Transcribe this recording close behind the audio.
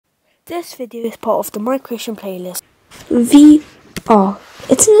This video is part of the migration playlist. VR.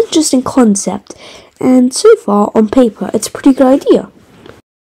 It's an interesting concept, and so far, on paper, it's a pretty good idea.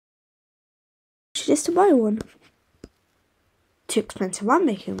 Just to buy one. Too expensive, I'm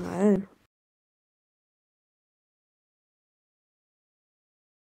making my own.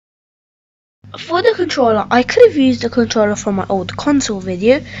 For the controller, I could have used the controller from my old console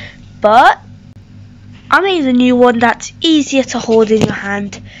video, but I made a new one that's easier to hold in your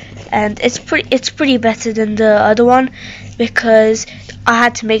hand, and it's pretty better than the other one because I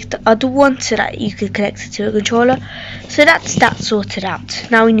had to make the other one so that you could connect it to a controller. So that's that sorted out.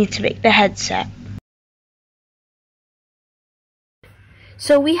 Now we need to make the headset.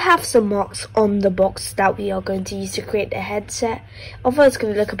 So we have some marks on the box that we are going to use to create the headset. Although it's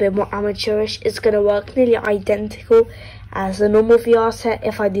going to look a bit more amateurish, it's going to work nearly identical as the normal VR set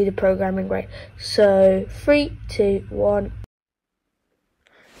if I do the programming right. So 3, 2, 1.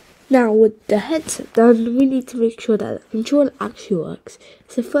 Now with the headset done, we need to make sure that the controller actually works.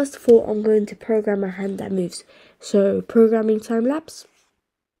 So first of all, I'm going to program a hand that moves. So programming time lapse.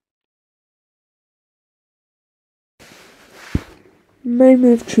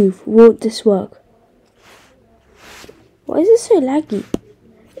 Moment of truth, won't this work? Why is it so laggy?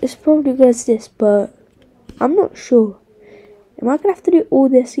 It's probably because this, but I'm not sure. Am I gonna have to do all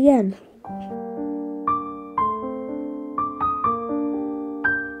this again?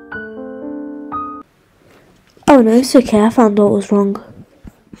 Oh no, it's okay, I found what was wrong.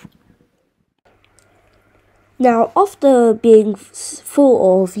 Now, after being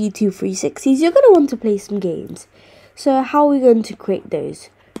full of YouTube 360s, you're going to want to play some games. So how are we going to create those?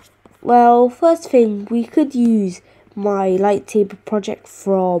 Well, first thing, we could use my lightsaber project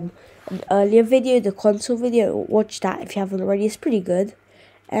from an earlier video, the console video. Watch that if you haven't already, it's pretty good.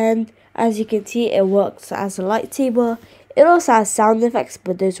 And as you can see, it works as a lightsaber. It also has sound effects,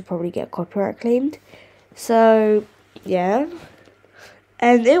 but those will probably get copyright claimed. So, yeah.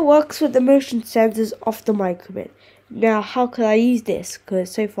 And it works with the motion sensors of the microbit. Now, how can I use this?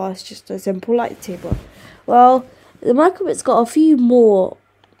 Because so far it's just a simple lightsaber. Well, the microbit's got a few more.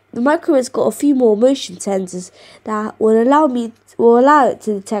 The microbit's got a few more motion sensors that will allow it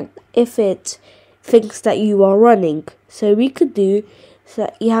to detect if it thinks that you are running. So we could do so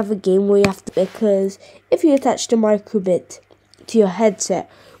that you have a game where you have to, because if you attach the microbit to your headset,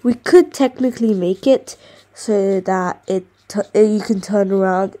 we could technically make it so that you can turn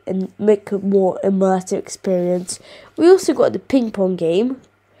around and make a more immersive experience. We also got the ping pong game,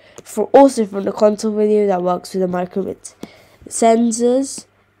 also from the console video, that works with the microbit sensors.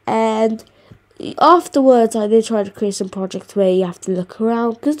 And afterwards, I did try to create some projects where you have to look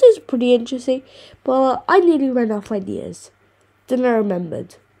around, because those are pretty interesting. But I nearly ran off ideas. Then I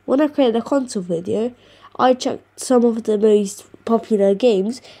remembered. When I created the console video, I checked some of the most popular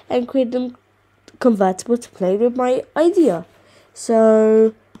games and created them convertible to play with my idea.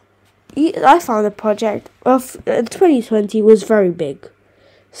 So I found a project of 2020 was very big.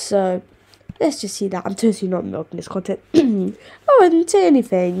 So let's just see that. I'm totally not milking this content. Oh, I didn't say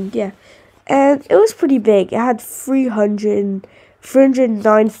anything. Yeah, and it was pretty big. It had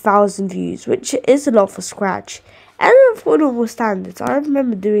 309,000 views, which is a lot for Scratch. And for normal standards, I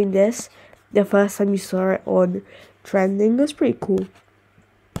remember doing this the first time you saw it on trending. It was pretty cool.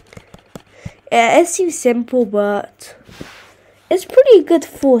 Yeah, it seems simple, but it's pretty good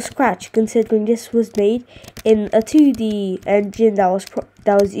for Scratch, considering this was made in a 2D engine that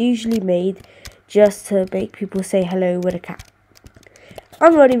was usually made just to make people say hello with a cat.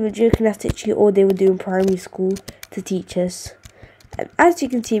 I'm not even joking, that's literally all they would do in primary school to teach us. And as you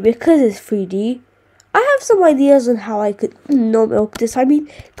can see, because it's 3D, I have some ideas on how I could not milk this. I mean,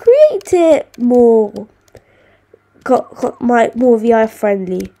 create it more VR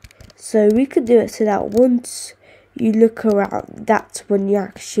friendly. So we could do it so that once you look around, that's when you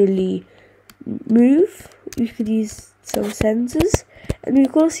actually move. You could use some sensors, and we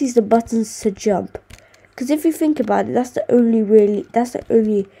could also use the buttons to jump. Because if you think about it, that's the only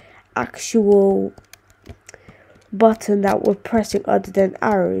actual button that we're pressing other than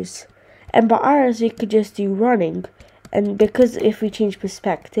arrows. And by arrows, we could just do running. And because if we change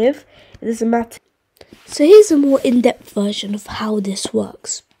perspective, it doesn't matter. So here's a more in-depth version of how this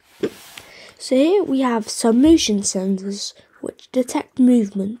works. So here we have some motion sensors which detect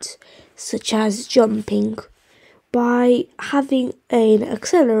movement, such as jumping, by having an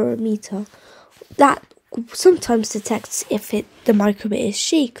accelerometer that sometimes detects if the microbit is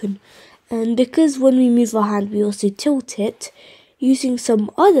shaken. And because when we move our hand we also tilt it, using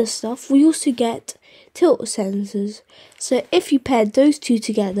some other stuff, we also get tilt sensors. So if you pair those two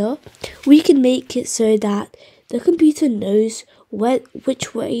together, we can make it so that the computer knows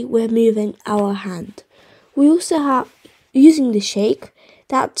which way we're moving our hand. We also have, using the shake,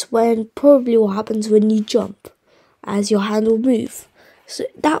 that's when probably what happens when you jump, as your hand will move. So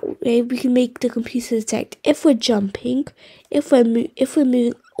that way we can make the computer detect if we're jumping, if we're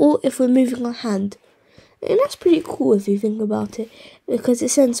moving, or if we're moving our hand. And that's pretty cool if you think about it, because it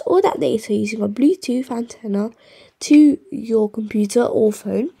sends all that data using a Bluetooth antenna to your computer or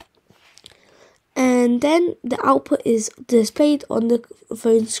phone. And then the output is displayed on the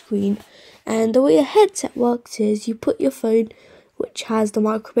phone screen. And the way a headset works is you put your phone, which has the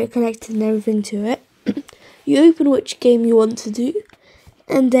microbit connected and everything to it, you open which game you want to do,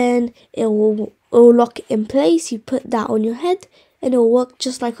 and then it will lock it in place. You put that on your head and it will work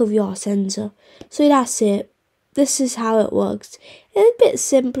just like a VR sensor. So that's it. This is how it works. It's a bit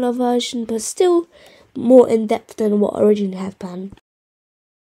simpler version, but still more in depth than what I originally had planned.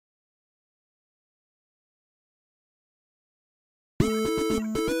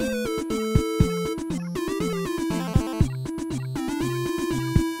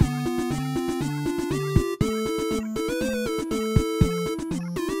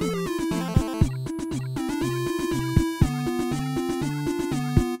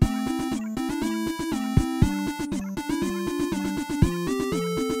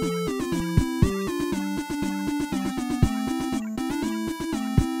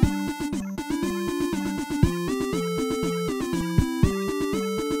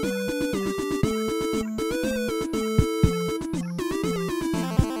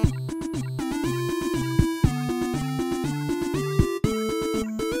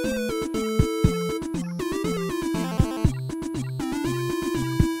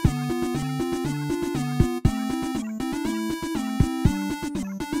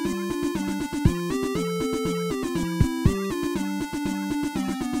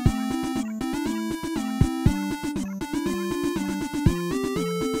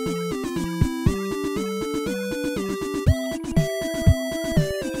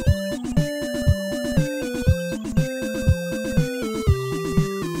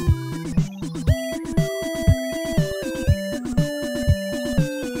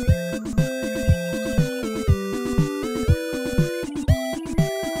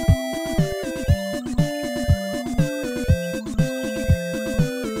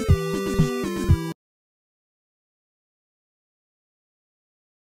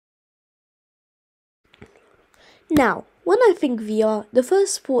 Now, when I think VR, the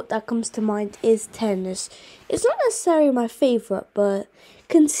first sport that comes to mind is tennis. It's not necessarily my favourite, but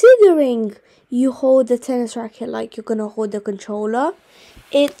considering you hold the tennis racket like you're gonna hold the controller,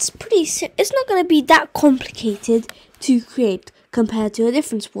 it's not gonna be that complicated to create compared to a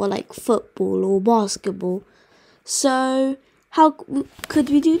different sport like football or basketball. So how could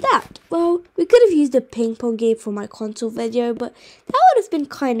we do that? Well, we could have used a ping pong game for my console video, but that would have been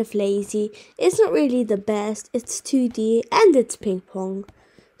kind of lazy. It's not really the best. It's 2D and it's ping pong.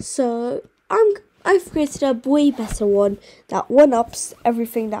 So I've created a way better one that one-ups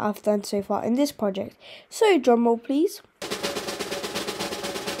everything that I've done so far in this project. So drumroll please.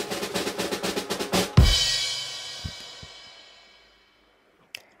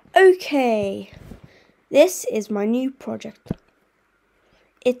 Okay, this is my new project.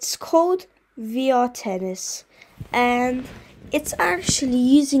 It's called VR Tennis, and it's actually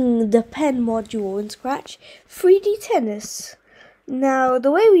using the pen module in Scratch 3D Tennis. Now,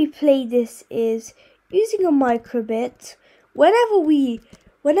 the way we play this is using a microbit. Whenever we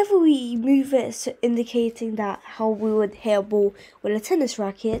move it, so indicating that how we would hit a ball with a tennis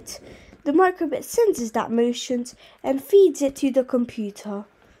racket, the microbit senses that motions and feeds it to the computer.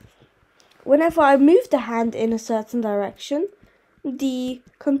 Whenever I move the hand in a certain direction, the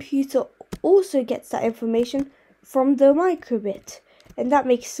computer also gets that information from the microbit, and that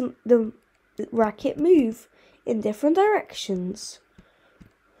makes the racket move in different directions.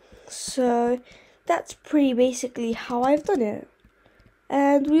 So that's pretty basically how I've done it.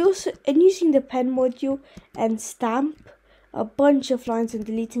 And using the pen module and stamp a bunch of lines and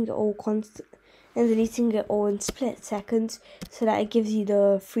deleting it all in split seconds so that it gives you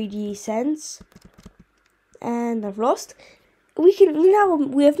the 3D sense. And I've lost. We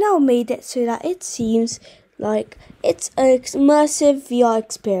have now made it so that it seems like it's an immersive VR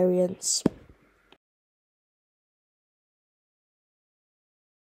experience.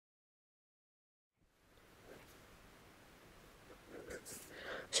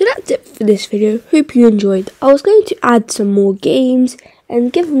 So that's it for this video. Hope you enjoyed. I was going to add some more games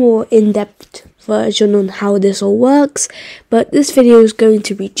and give a more in-depth version on how this all works, but this video is going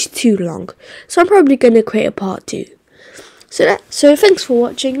to reach too long, so I'm probably going to create a part 2. So thanks for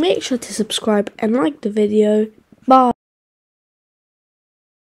watching. Make sure to subscribe and like the video. Bye.